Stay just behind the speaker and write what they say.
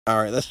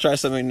Alright, let's try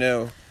something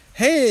new.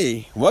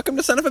 Hey, welcome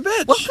to Son of a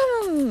Bitch!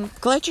 Welcome!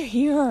 Glad you're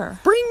here.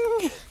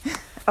 Bring!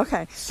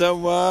 Okay. So,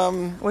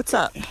 What's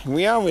up?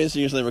 we always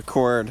usually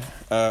record,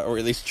 or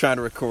at least try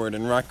to record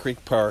in Rock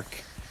Creek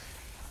Park.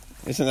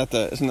 Isn't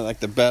it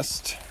like the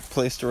best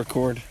place to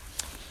record?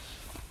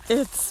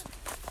 It's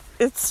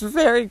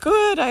very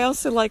good. I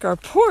also like our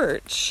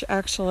porch,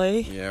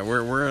 actually. Yeah,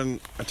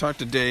 I talked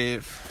to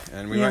Dave,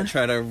 and we Yeah. might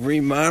try to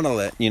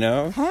remodel it,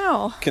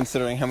 How?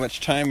 considering how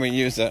much time we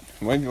use it.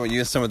 Maybe we'll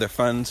use some of the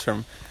funds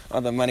from all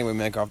the money we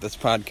make off this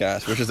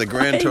podcast, which is a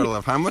grand Right. total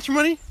of how much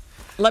money?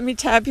 Let me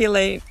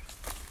tabulate.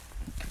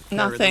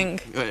 Nothing.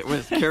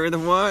 Carry the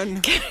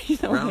one,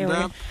 round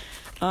up.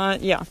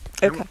 Yeah.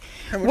 Okay.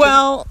 How much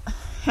Well,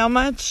 how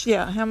much?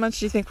 Yeah. How much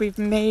do you think we've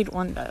made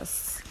on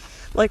this?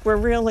 Like, we're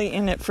really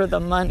in it for the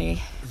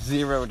money.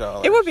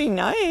 $0. It would be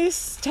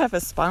nice to have a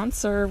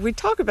sponsor. We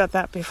talked about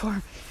that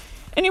before.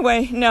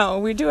 Anyway, no,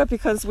 we do it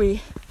because we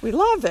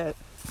love it.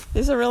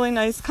 These are really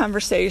nice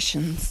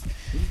conversations.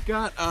 We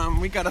got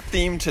a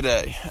theme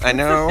today. What's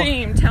the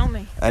theme? Tell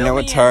me. I know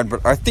it's hard,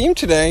 but our theme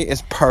today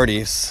is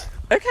parties.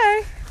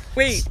 Okay.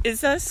 Wait,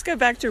 is this go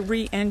back to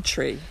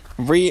re-entry?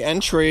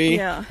 Re-entry.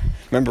 Yeah.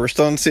 Remember, we're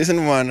still in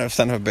season 1 of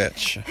Son of a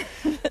Bitch.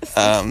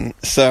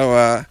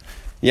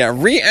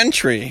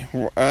 Re-entry.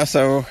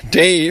 So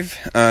Dave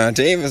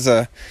is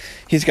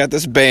he's got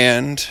this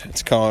band.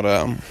 It's called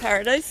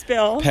Paradise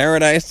Bill.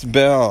 Paradise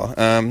Bill.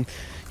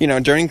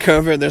 During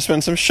COVID, there's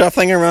been some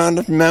shuffling around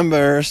of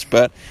members,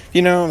 but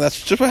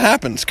that's just what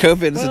happens.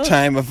 COVID is a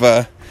time of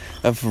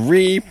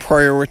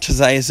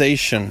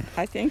reprioritization.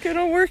 I think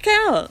it'll work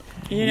out.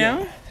 You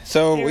know.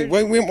 So we're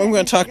going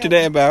to talk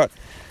today about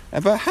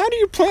how do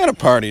you plan a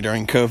party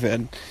during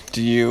COVID?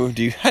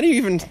 How do you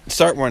even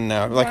start one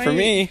now? Like Right. for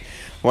me,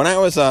 when I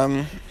was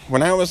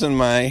in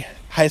my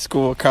high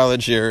school,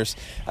 college years,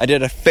 I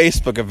did a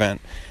Facebook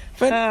event.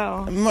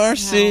 But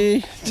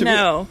Marcy,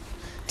 to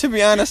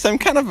be honest, I'm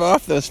kind of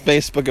off those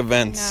Facebook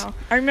events. No.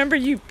 I remember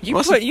you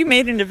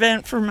made an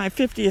event for my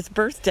 50th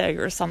birthday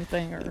or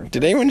something. Or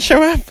Did anyone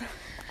show up?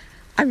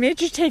 I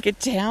made you take it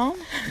down.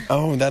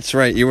 Oh, that's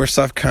right. You were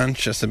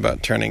self-conscious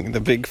about turning the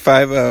big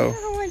 50. No,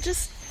 I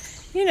just,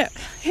 who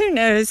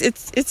knows?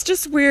 It's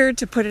just weird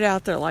to put it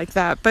out there like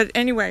that. But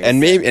anyway.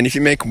 And if you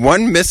make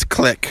one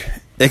misclick,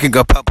 it could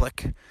go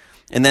public.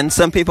 And then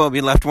some people will be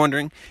left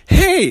wondering,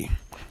 hey,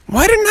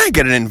 why didn't I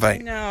get an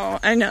invite? No,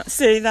 I know.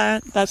 See,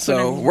 that's so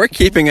what I mean. We're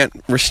keeping it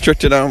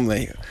restricted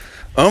only.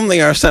 Only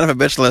our Son of a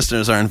Bitch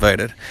listeners are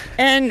invited.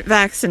 And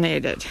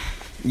vaccinated.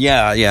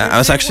 Yeah. I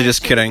was actually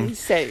just kidding. Be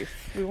safe.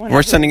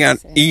 We're sending out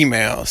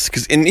emails,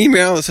 because an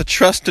email is a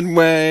trusted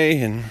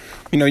way, and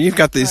you've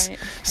got these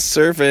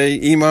survey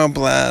email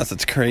blasts.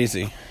 It's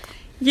crazy.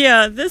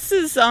 Yeah, this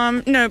is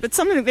but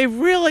something they've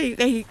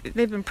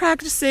been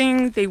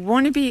practicing. They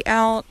want to be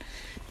out.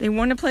 They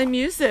want to play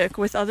music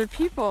with other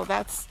people.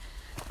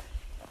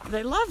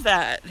 They love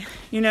that,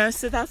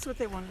 so that's what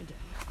they want to do.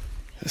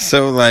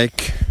 So,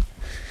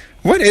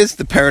 what is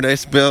the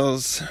Paradise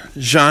Bills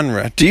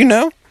genre? Do you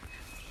know?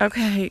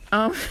 Okay,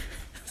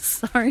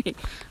 sorry.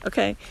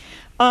 Okay.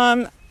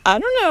 I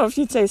don't know if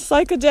you'd say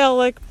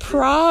psychedelic,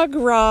 prog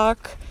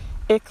rock,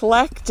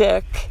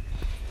 eclectic,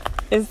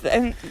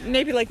 and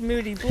maybe like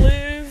moody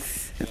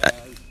blues,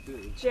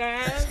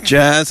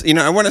 jazz.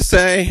 I want to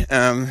say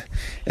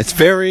it's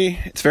very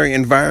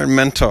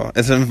environmental.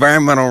 It's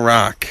environmental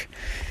rock.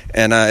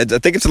 And I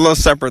think it's a little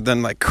separate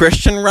than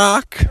Christian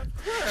rock. Of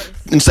course.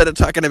 Instead of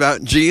talking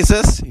about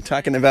Jesus, you're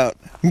talking about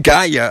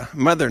Gaia,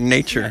 Mother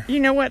Nature. You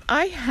know what?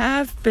 I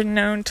have been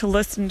known to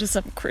listen to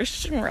some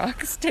Christian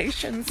rock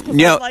stations because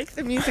I like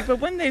the music, but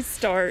when they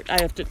start, I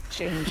have to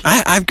change it.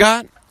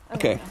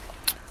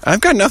 I've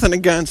got nothing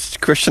against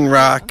Christian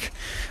rock.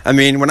 I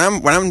mean, when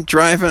I'm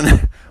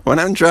driving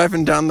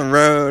down the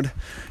road,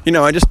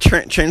 I just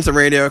change the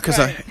radio because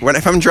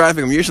if I'm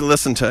driving, I'm usually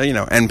listening to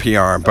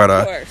NPR, but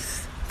of course.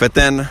 But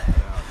then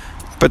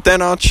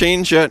I'll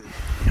change it.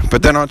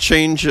 But then I'll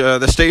change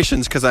the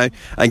stations because I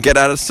get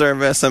out of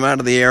service, I'm out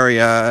of the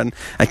area, and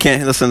I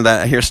can't listen to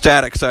that. I hear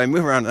static, so I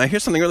move around, and I hear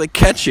something really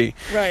catchy.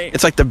 Right.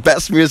 It's like the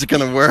best music in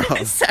the world.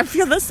 I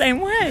feel the same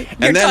way.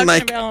 And then all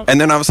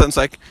of a sudden it's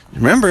like,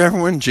 remember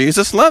everyone,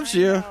 Jesus loves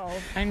you.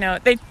 I know.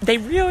 They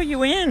reel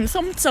you in.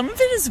 Some of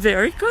it is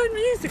very good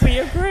music. We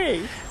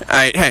agree.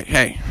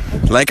 Hey.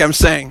 Like I'm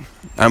saying,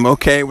 I'm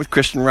okay with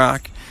Christian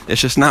rock. It's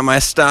just not my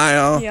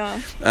style.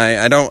 Yeah.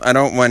 I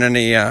don't want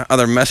any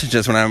other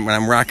messages when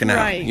I'm rocking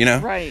out.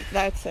 Right.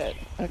 That's it.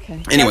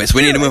 Okay. Anyways,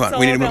 we need to move on.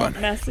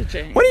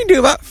 Messaging. What do you do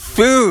about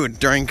food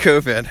during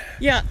COVID?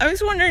 Yeah, I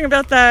was wondering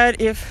about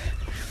that.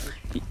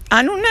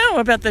 I don't know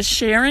about the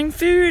sharing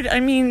food. I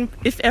mean,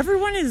 if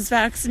everyone is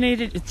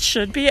vaccinated, it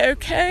should be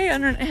okay. I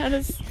don't know how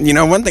does.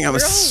 One thing I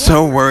was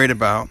so worried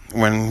about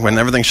when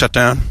everything shut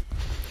down,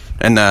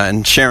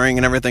 and sharing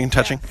and everything,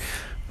 touching. Yes.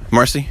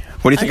 Marcy,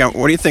 what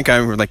do you think I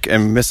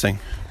am missing?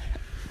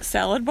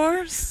 Salad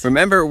bars?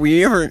 Remember,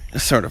 we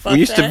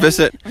used to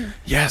visit.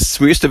 Yes,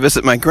 we used to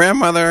visit my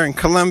grandmother in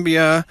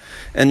Colombia,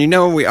 and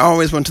we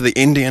always went to the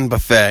Indian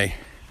buffet.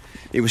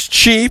 It was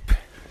cheap.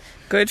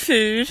 Good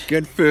food.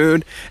 Good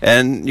food,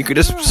 and you could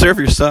just serve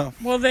yourself.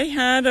 Well, they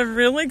had a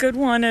really good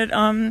one at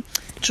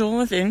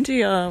Jewel of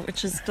India,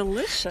 which is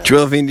delicious.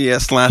 Jewel of India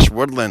 /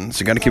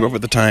 Woodlands. You got to keep up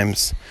with the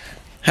times.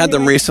 Had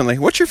them recently.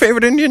 What's your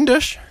favorite Indian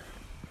dish?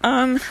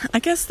 I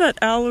guess that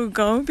aloo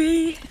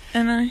gobi,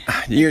 and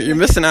You're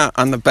missing out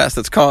on the best.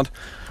 It's called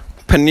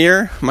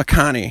paneer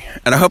makhani,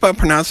 and I hope I'm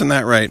pronouncing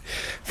that right.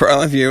 For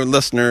all of you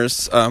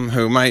listeners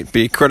who might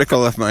be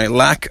critical of my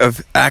lack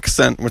of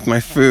accent with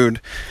my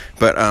food,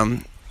 but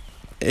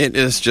it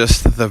is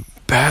just the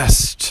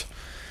best.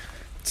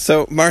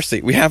 So,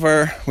 Marcy, we had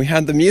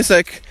the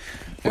music.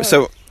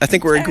 So I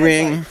think we're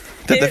agreeing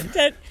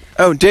that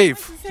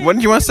Dave, what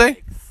did you want to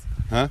say?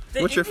 Huh?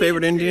 What's your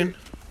favorite Indian?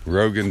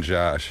 Rogan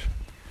Josh.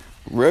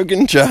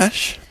 Rogan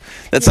Josh?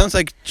 That sounds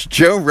like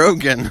Joe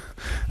Rogan.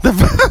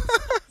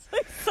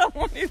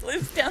 Someone who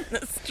lives down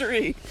the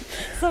street.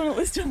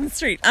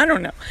 I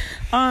don't know.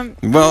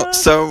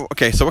 So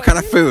what kind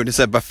of food? Is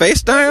that buffet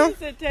style? What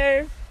is it,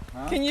 Dave?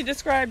 Huh? Can you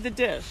describe the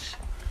dish?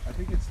 I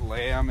think it's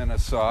lamb in a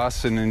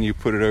sauce, and then you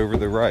put it over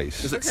the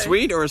rice. Is it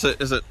sweet, or is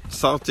it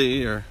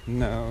salty, or?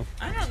 No.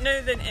 I don't know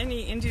that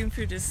any Indian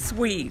food is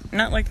sweet.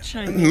 Not like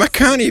Chinese.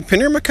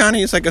 Paneer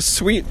makhani is like a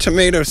sweet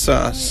tomato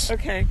sauce.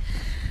 Okay.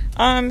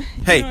 I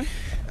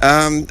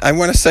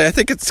want to say I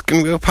think it's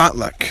gonna go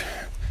potluck.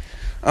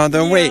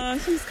 Wait.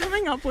 He's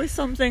coming up with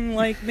something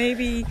like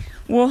maybe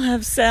we'll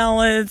have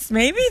salads.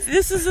 Maybe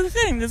this is the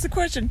thing. There's a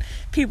question.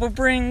 People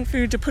bring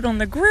food to put on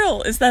the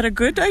grill. Is that a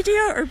good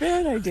idea or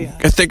bad idea?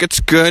 I think it's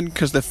good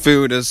because the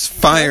food is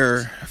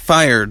fired.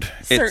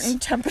 Certain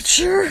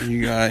temperature.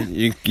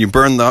 You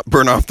burn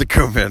off the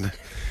COVID.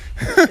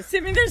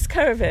 Assuming there's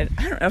COVID.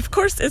 I don't know. Of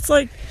course, it's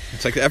like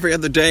every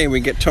other day we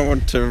get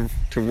told to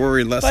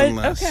worry less and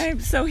less. Okay,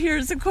 so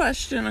here's the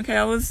question. Okay,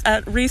 I was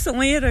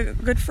recently at a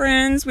good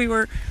friend's. We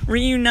were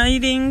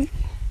reuniting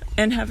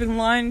and having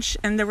lunch,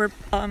 and there were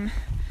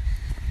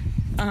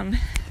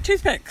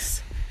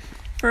toothpicks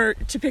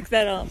to pick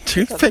that up.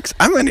 Toothpicks?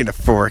 I'm gonna need a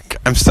fork.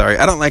 I'm sorry.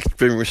 I don't like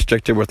being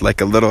restricted with like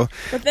a little.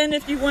 But then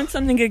if you want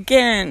something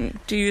again,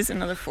 do you use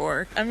another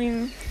fork? I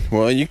mean.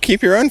 Well, you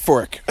keep your own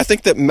fork. I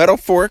think that metal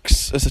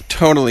forks is a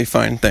totally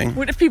fine thing.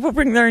 What if people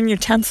bring their own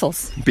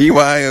utensils?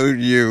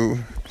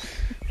 BYOU.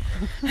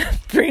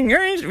 Bring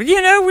your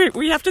own.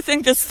 We have to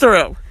think this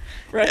through.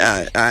 Right.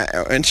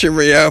 Yeah, once you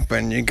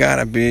reopen, you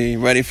gotta be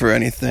ready for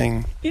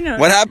anything.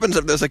 What happens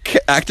if there's an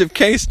active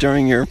case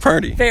during your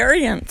party?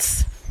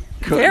 Variants.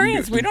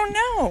 We don't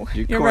know.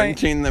 You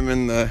quarantine them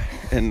in the.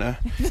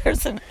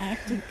 There's an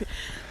active.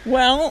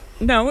 Well,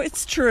 no,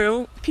 it's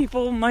true.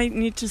 People might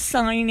need to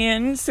sign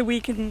in so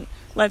we can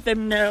let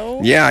them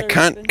know. Yeah,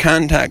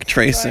 contact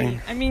tracing.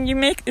 Right. I mean,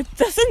 it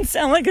doesn't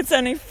sound like it's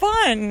any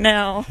fun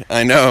now.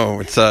 I know.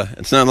 It's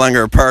no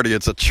longer a party.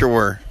 It's a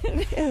chore.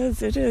 It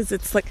is.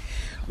 It's like.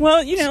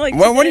 Well, like.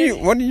 Well, what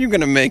are you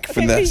gonna make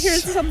for this?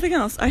 Here's something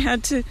else. I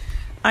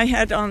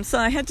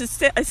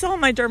saw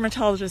my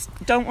dermatologist.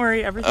 Don't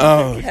worry, everything's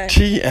okay.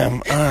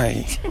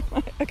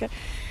 TMI. Okay.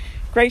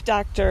 Great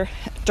doctor,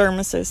 Derm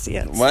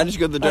Associates. Why did you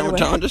go to the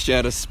dermatologist? You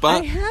had a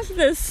spot?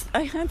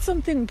 I had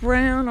something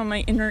brown on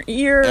my inner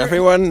ear.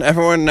 Everyone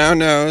now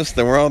knows,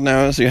 the world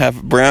knows you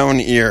have brown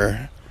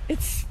ear.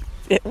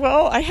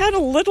 I had a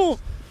little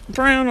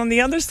brown on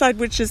the other side,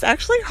 which is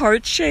actually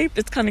heart-shaped.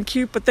 It's kind of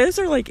cute, but those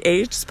are like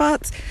age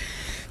spots.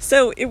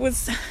 So it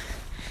was,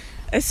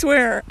 I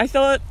swear, I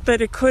thought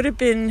that it could have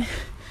been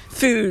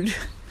food.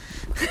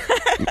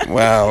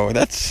 Wow,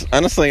 that's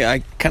honestly, I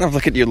kind of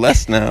look at you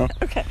less now.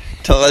 Okay.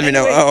 To let me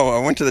know, I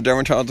went to the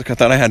dermatologist because I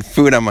thought I had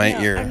food on my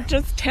ear. I'm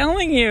just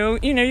telling you,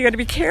 you got to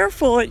be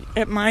careful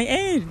at my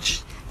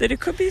age, that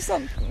it could be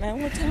something. Now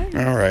what time?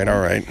 All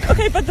right.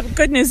 Okay, but the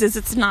good news is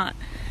it's not.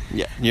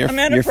 Yeah, you're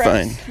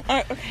fine.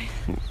 Okay.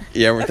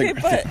 Yeah, we're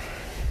thinking. But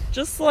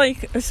just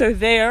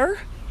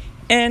there,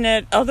 and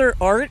at other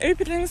art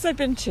openings I've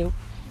been to,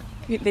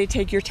 they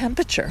take your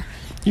temperature.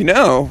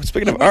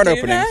 Speaking of art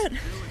openings. That?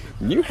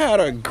 You had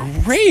a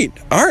great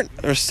art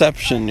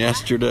reception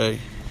yesterday.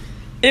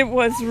 It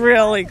was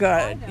really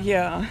good,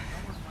 yeah.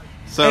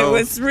 So it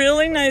was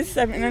really nice.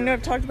 I mean, I know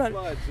I've talked about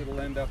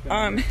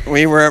it.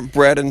 We were at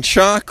Bread and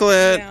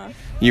Chocolate. Yeah.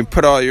 You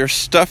put all your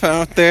stuff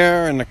out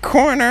there in the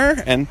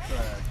corner, and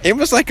it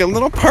was like a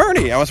little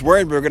party. I was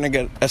worried we were going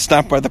to get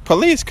stopped by the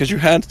police because you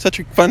had such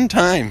a fun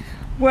time.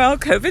 Well,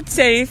 COVID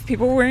safe.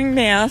 People were wearing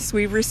masks.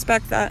 We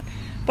respect that.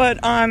 But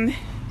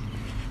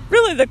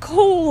really the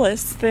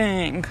coolest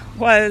thing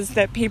was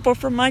that people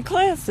from my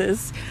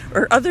classes,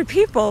 or other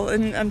people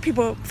and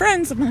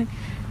friends of mine,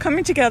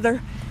 coming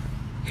together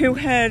who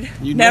had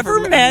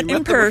never met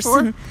in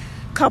person.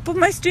 A couple of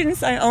my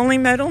students I only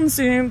met on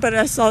Zoom, but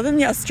I saw them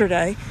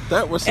yesterday.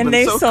 That was and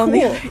they so saw cool.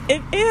 Me.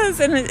 It is,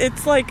 and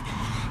it's like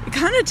it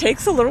kind of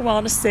takes a little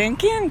while to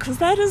sink in because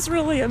that is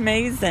really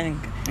amazing.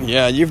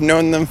 Yeah, you've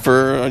known them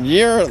for a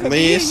year at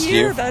least. A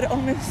year, but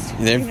almost.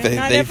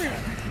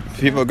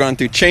 People have gone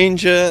through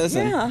changes.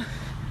 Yeah. And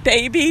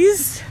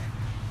babies.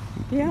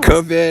 Yeah.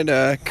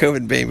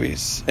 COVID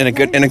babies in a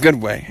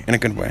good way.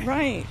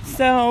 Right.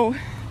 So.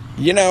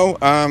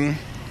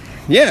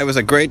 Yeah, it was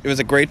a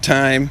great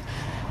time.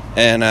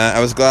 And I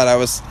was glad I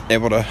was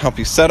able to help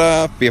you set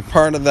up, be a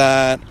part of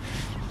that.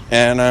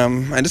 And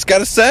I just got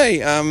to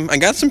say, I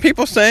got some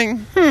people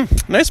saying,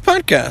 nice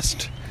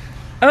podcast.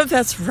 Oh,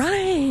 that's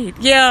right.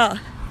 Yeah.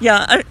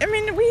 I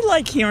mean, we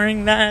like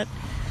hearing that.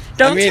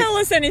 Don't tell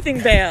us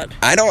anything bad.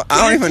 I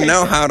don't even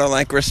know how to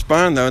like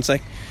respond though. It's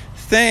like,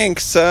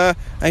 thanks. I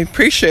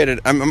appreciate it.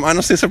 I'm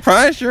honestly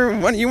surprised you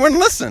want to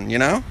listen. You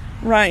know.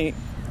 Right.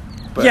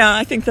 But, yeah,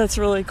 I think that's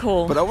really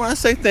cool. But I want to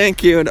say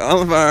thank you to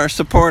all of our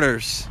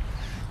supporters.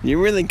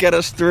 You really get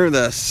us through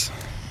this.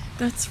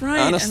 That's right.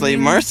 Honestly,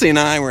 Marcy and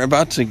I were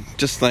about to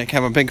just like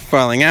have a big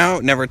falling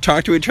out, never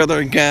talk to each other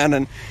again,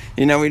 and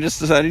we just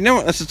decided, you know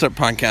what, let's just start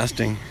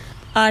podcasting.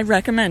 I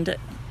recommend it.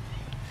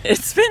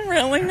 It's been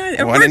really nice.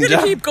 We're going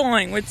to keep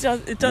going. It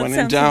does when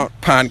in doubt,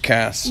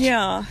 podcast.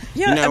 Yeah.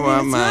 You know,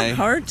 it's not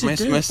hard to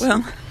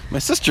do. My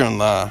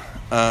sister-in-law,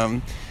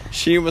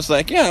 she was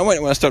like, "Yeah, I want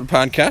to start a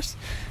podcast,"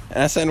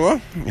 and I said,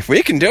 "Well, if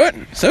we can do it,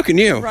 so can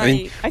you."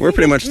 Right. I mean, we're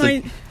pretty much one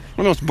of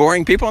the most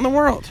boring people in the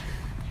world.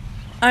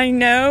 I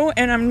know,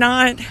 and I'm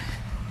not.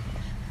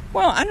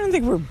 Well, I don't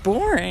think we're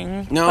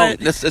boring. No,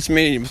 that's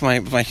me with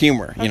my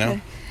humor. You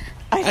know,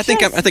 I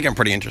think I'm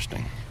pretty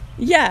interesting.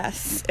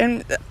 Yes,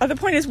 and the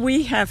point is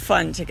we have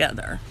fun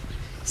together,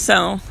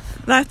 so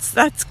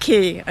that's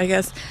key, I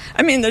guess.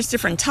 I mean, there's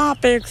different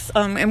topics,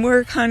 and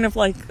we're kind of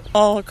like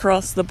all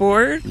across the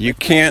board. You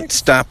can't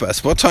stop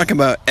us. We'll talk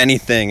about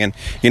anything, and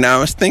I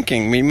was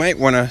thinking we might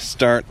want to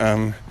start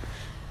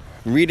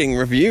reading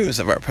reviews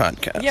of our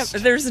podcast. Yeah,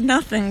 but there's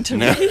nothing to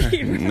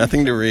read.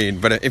 Nothing to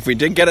read. But if we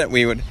did get it,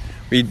 we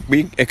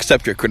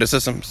accept your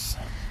criticisms.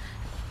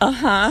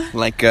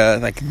 Like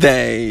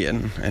they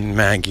and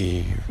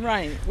Maggie.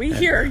 Right. We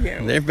hear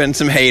you. There've been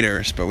some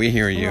haters, but we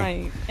hear you.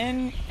 Right.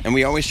 And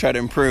we always try to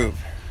improve.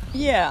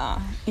 Yeah.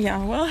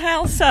 Well,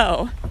 how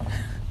so?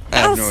 I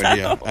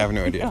have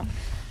no idea.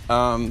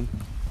 Yeah.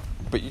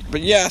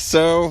 But yeah.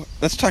 So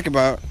let's talk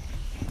about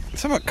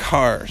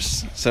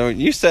cars. So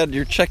you said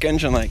your check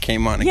engine light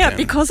came on again. Yeah,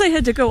 because I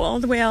had to go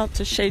all the way out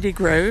to Shady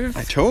Grove.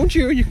 I told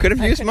you could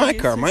have used my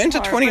car. Mine's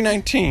a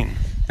 2019.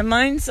 And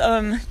mine's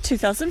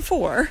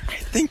 2004. I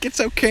think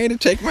it's okay to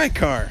take my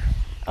car.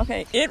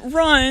 Okay, it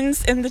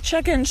runs, and the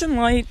check engine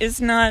light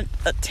is not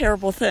a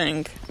terrible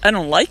thing. I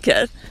don't like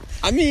it.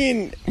 I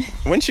mean,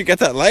 once you get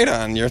that light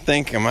on, you're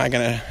thinking,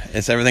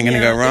 is everything going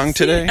to go wrong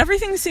today?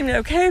 Everything seemed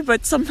okay,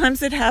 but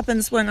sometimes it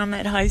happens when I'm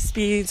at high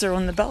speeds or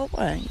on the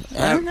beltway.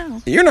 I don't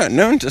know. You're not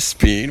known to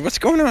speed. What's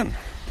going on?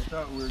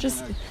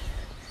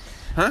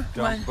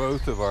 Dump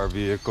both of our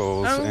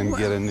vehicles and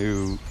get a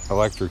new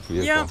electric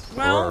vehicle. Yeah,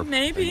 well,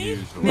 maybe.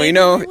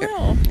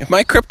 Well, if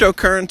my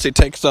cryptocurrency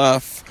takes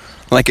off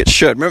like it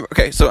should. Remember,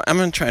 so I'm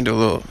going to try and do a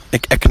little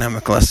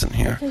economic lesson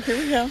here. Okay, here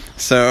we go.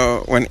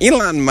 So when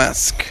Elon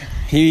Musk,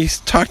 he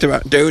talked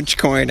about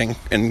Dogecoin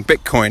and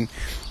Bitcoin,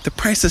 the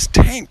prices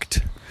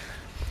tanked.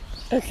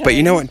 Okay. But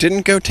you know what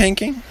didn't go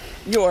tanking?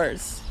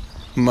 Yours.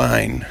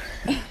 Mine.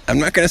 I'm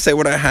not going to say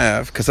what I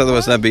have, because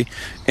otherwise that'd be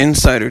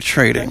insider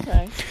trading.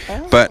 Okay.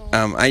 But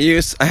I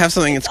have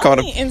something. It's called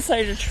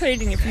insider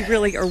trading if you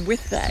really are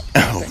with that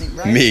company,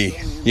 right? Me,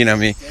 you know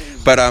me.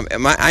 But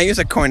I use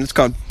a coin. It's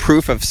called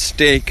proof of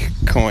stake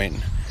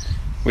coin,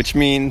 which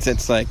means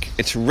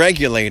it's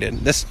regulated.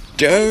 This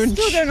Doge. I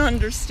still don't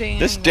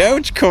understand. This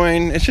Doge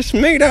coin, it's just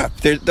made up.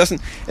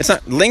 It's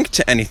not linked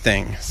to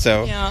anything.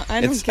 So yeah,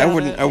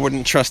 I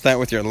wouldn't trust that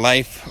with your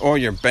life or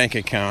your bank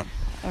account.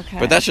 Okay.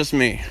 But that's just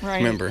me. Right.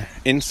 Remember,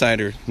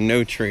 insider,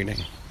 no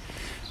trading.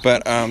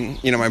 But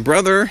my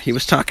brother, he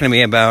was talking to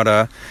me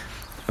about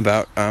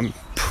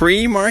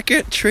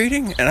pre-market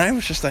trading, and I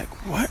was just like,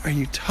 "What are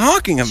you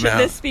talking about?" Should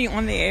this be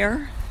on the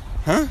air?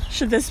 Huh?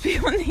 Should this be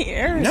on the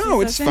air?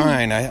 No, it's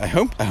fine. I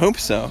hope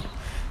so.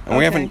 And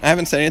I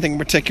haven't said anything in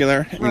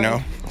particular, you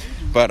know.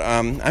 But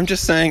I'm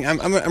just saying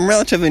I'm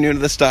relatively new to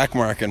the stock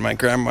market. My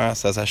grandma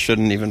says I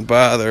shouldn't even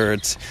bother.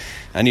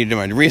 I need to do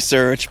my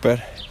research,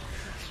 but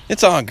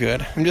it's all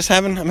good. I'm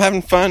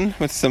having fun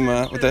with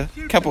with a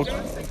couple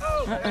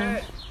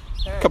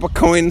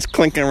coins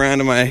clinking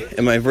around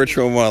in my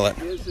virtual wallet.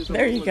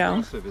 There you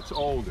go. It's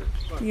older.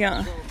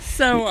 Yeah.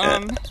 So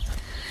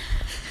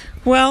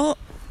well,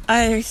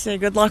 I say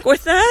good luck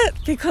with that,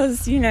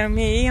 because you know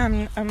me,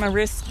 I'm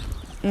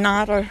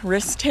not a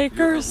risk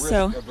taker, risk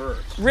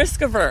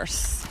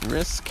averse.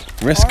 Risk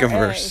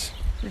averse.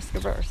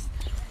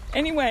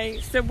 Anyway,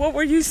 so what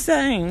were you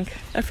saying?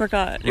 I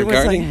forgot.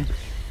 Regarding,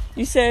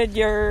 you said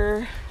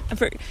you're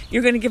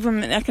going to give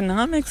them an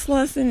economics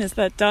lesson. Is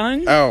that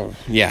done? Oh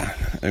yeah,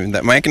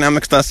 my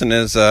economics lesson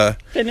is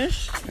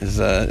finished. Is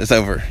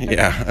over. Okay.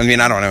 Yeah, I mean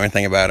I don't know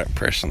anything about it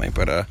personally,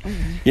 but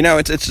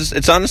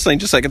it's honestly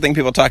just like a thing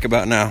people talk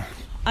about now.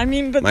 I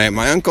mean, but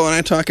my uncle and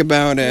I talk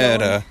about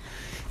it.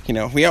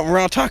 We're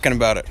all talking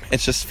about it.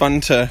 It's just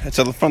fun it's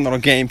a fun little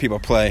game people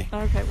play.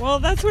 Okay, well,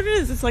 that's what it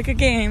is. It's like a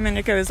game, and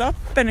it goes up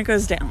and it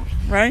goes down,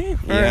 right?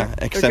 Yeah,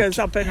 except it goes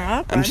up and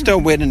up. I'm still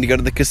waiting to go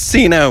to the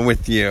casino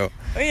with you.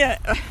 Oh, yeah.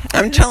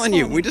 I'm telling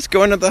you, we just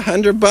go into the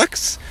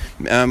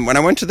 $100. When I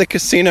went to the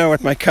casino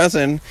with my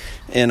cousin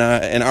in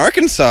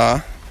Arkansas,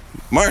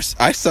 Mars,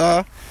 I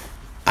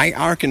I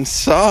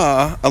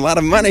Arkansas, a lot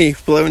of money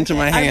flew into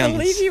my hands. I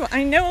believe you.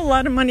 I know a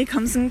lot of money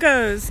comes and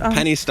goes.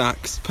 Penny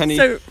stocks.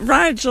 So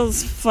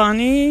Rigel's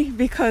funny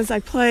because I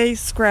play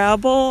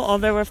Scrabble,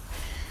 although if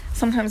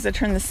sometimes I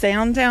turn the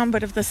sound down,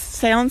 but if the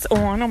sound's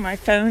on my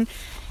phone,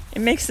 it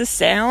makes a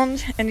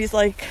sound, and he's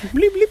like,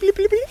 bleep, bleep, bleep,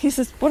 bleep, bleep. He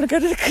says, want to go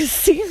to the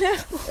casino?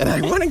 And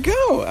I want to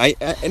go.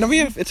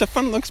 It's a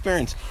fun little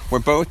experience. We're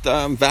both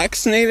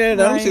vaccinated.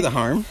 Right. I don't see the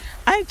harm.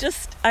 I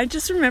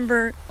just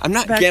remember... I'm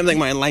not gambling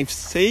my life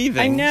savings.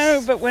 I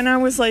know, but when I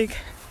was like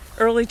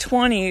early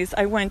 20s,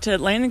 I went to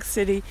Atlantic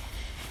City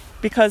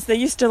because they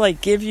used to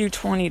like give you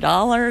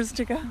 $20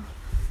 to go.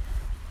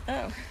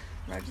 Oh,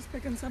 Rigel's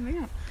picking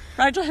something up.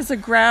 Rigel has a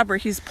grabber.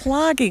 He's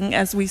plugging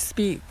as we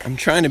speak. I'm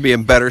trying to be a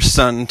better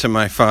son to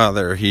my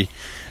father.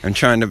 I'm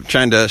trying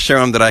to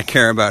show him that I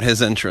care about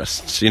his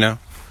interests, you know?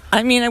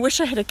 I mean, I wish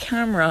I had a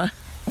camera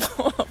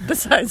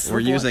besides We're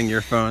using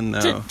your phone,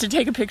 though. To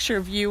take a picture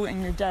of you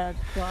and your dad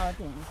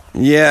plugging.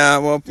 Yeah,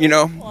 well, you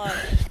know,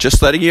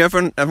 just letting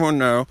everyone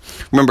know.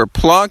 Remember,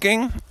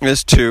 plugging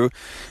is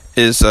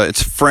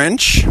it's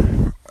French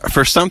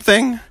for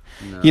something,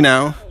 you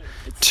know.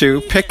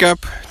 To pick up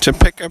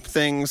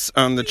things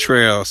on the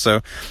trail. So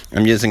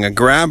I'm using a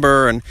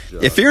grabber, and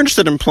if you're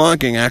interested in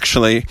plugging,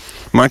 actually,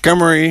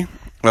 Montgomery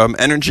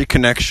Energy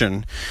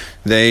Connection,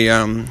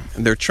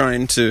 they're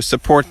trying to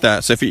support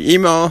that. So if you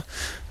email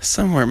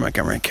somewhere in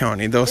Montgomery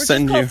County, they'll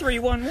send you. Call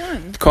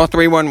 311. Call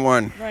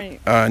 311.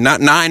 Right.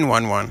 Not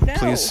 911, no.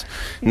 please.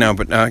 No,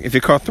 but if you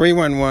call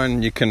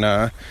 311, you can.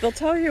 They'll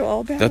tell you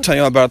all about. They'll tell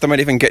you all about it. They might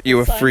even get you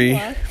a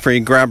free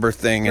grabber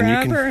thing, and you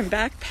can. Grabber and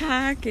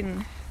backpack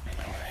and.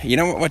 You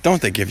know what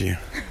don't they give you?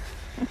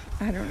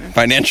 I don't know.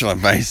 Financial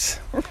advice.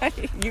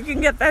 Right. You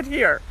can get that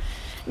here.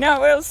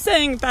 Now, what I was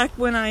saying back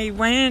when I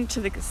went to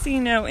the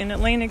casino in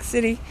Atlantic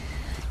City,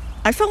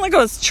 I felt like I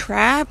was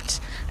trapped.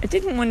 I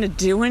didn't want to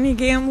do any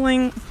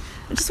gambling.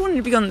 I just wanted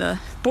to be on the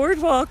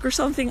boardwalk or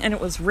something, and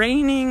it was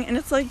raining, and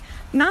it's like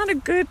not a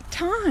good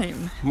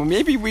time. Well,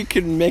 maybe we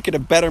could make it a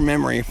better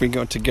memory if we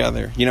go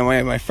together. You know,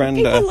 my friend,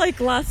 people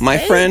like Las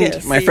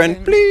Vegas, my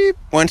friend, bleep,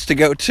 wants to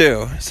go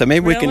too. So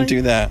maybe we can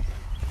do that.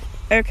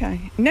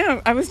 Okay.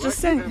 No, I was just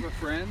saying. You have a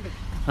friend?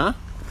 Huh?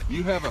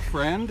 You have a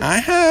friend? I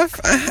have.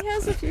 He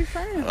has a few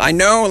friends. I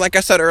know, like I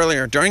said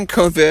earlier, during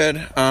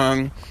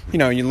COVID, you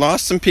know, you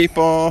lost some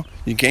people,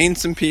 you gained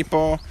some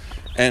people,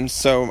 and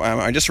so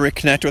I just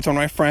reconnected with one of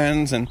my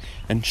friends, and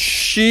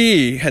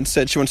she had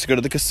said she wants to go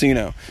to the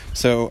casino.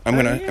 So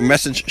I'm going to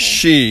message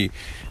she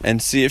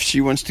and see if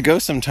she wants to go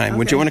sometime. Okay.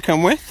 Would you want to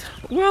come with?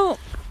 Well,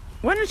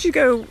 why don't you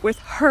go with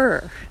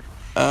her?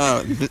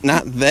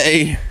 Not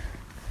they.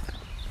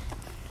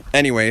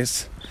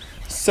 Anyways,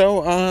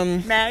 so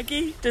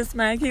Maggie, does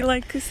Maggie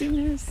like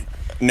casinos?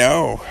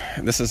 No,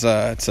 this is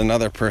it's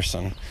another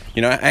person.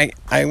 You know,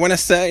 I want to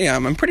say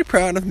I'm pretty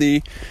proud of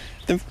the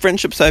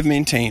friendships I've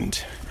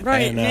maintained.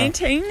 Right, and,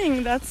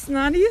 maintaining, that's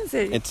not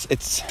easy.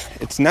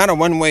 It's not a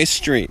one-way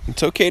street.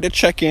 It's okay to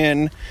check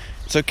in.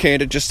 It's okay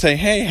to just say,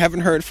 hey,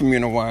 haven't heard from you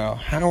in a while.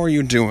 How are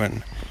you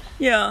doing?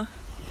 Yeah,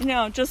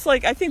 no, just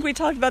like I think we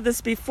talked about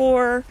this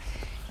before.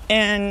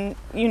 And,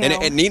 you know...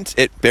 And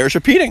it bears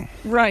repeating.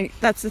 Right,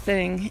 that's the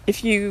thing.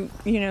 If you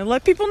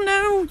let people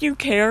know you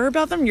care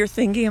about them, you're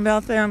thinking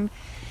about them,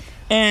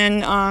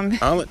 and...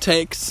 all it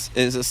takes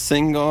is a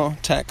single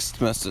text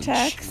message.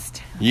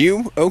 Text.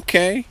 You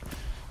okay?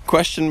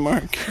 Question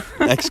mark.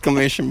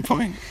 Exclamation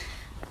point.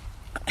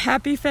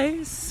 Happy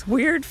face.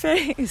 Weird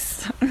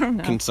face. I don't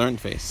know. Concerned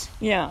face.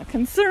 Yeah,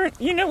 concerned.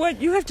 You know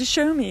what? You have to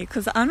show me,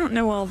 because I don't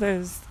know all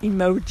those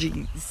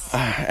emojis.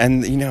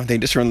 And, you know, they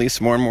just release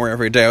more and more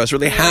every day. I was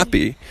really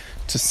happy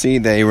to see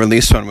they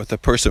released one with the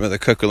person with a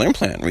cochlear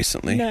implant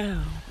recently.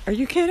 No. Are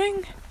you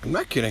kidding? I'm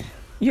not kidding.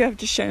 You have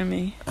to show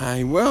me.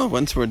 I will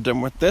once we're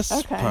done with this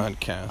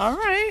podcast. All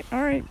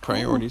right.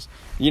 Priorities.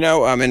 Cool. You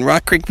know, in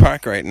Rock Creek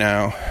Park right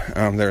now,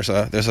 there's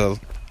a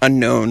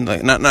unknown,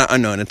 like not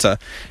unknown. It's a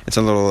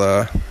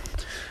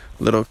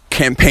little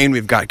campaign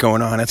we've got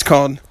going on. It's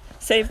called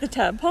Save the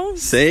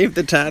Tadpoles. Save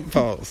the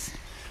Tadpoles.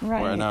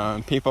 Right.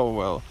 When people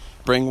will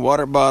bring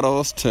water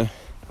bottles to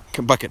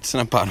buckets,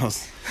 not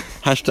bottles.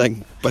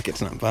 Hashtag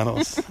buckets, not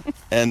bottles.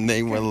 And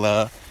they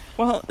will.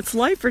 Well, it's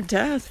life or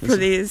death for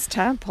these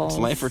tadpoles. It's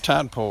life or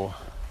tadpole.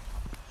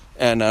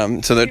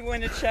 And so that. You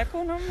want to check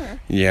on them? Or?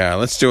 Yeah,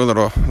 let's do a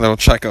little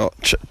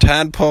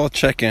tadpole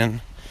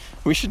check-in.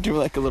 We should do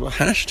like a little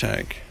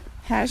hashtag.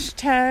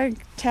 Hashtag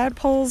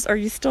tadpoles. Are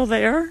you still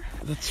there?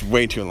 That's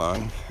way too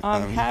long.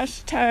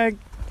 Hashtag.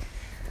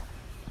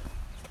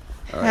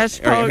 All right.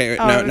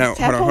 Hashtag. No,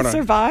 hold on.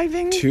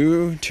 Surviving.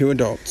 Two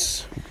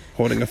adults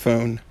holding a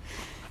phone.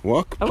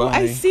 Walk by. Oh,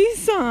 I see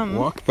some.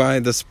 Walk by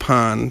this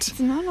pond. It's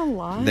not a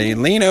lie. They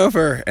lean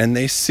over and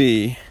they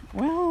see.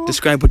 Well.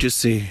 Describe what you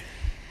see.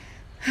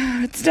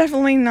 It's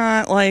definitely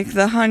not like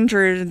the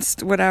hundreds,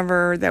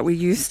 whatever, that we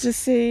used to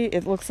see.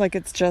 It looks like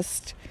it's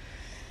just.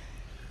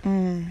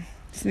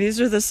 So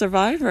these are the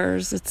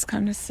survivors. It's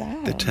kind of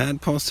sad. The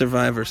tadpole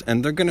survivors,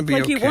 and they're going to be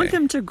okay. Like you want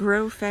them to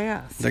grow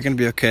fast. They're going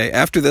to be okay.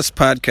 After this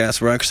podcast,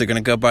 we're actually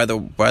going to go by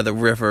the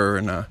river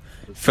and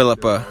fill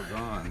up a.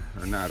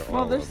 Or not all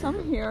Well, there's of them,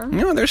 some here.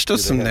 No, there's still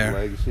do they some have there.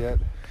 legs yet?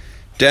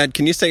 Dad,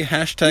 can you say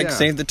hashtag Yeah.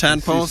 save the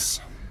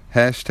tadpoles?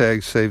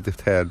 Hashtag save the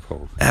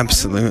tadpoles.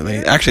 Absolutely.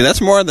 Actually,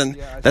 that's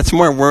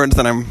more words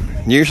than I'm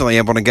usually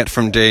able to get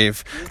from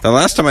Dave. The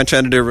last time I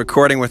tried to do a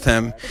recording with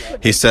him,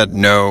 he said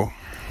no,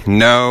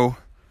 no,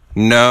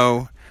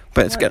 no.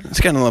 But it's getting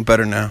a little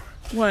better now.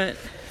 What?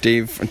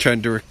 Dave, I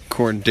tried to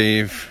record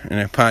Dave in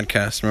a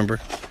podcast, remember?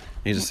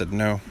 He just said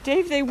no.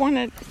 Dave, they want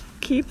to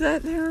keep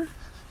that there?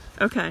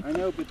 Okay. I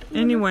know, but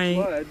Anyway,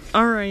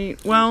 all right.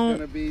 Well,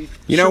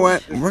 You know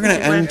what? We're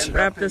gonna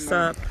wrap this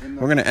up.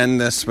 We're gonna end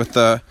this with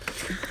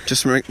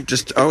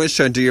just always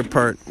try to do your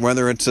part,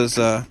 whether it's as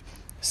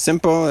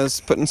simple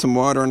as putting some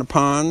water in a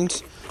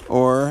pond,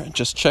 or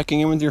just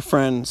checking in with your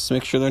friends to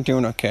make sure they're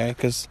doing okay.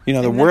 Because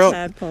the world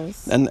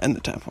Tadpoles. and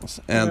the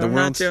tadpoles and the We're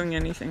not world's. doing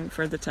anything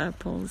for the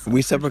tadpoles.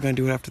 We said we're gonna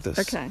do it after this.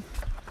 Okay.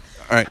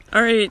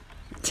 All right.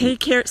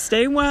 Take care.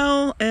 Stay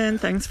well, and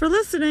thanks for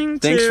listening.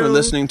 Thanks for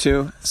listening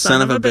to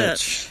Son of a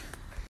Bitch.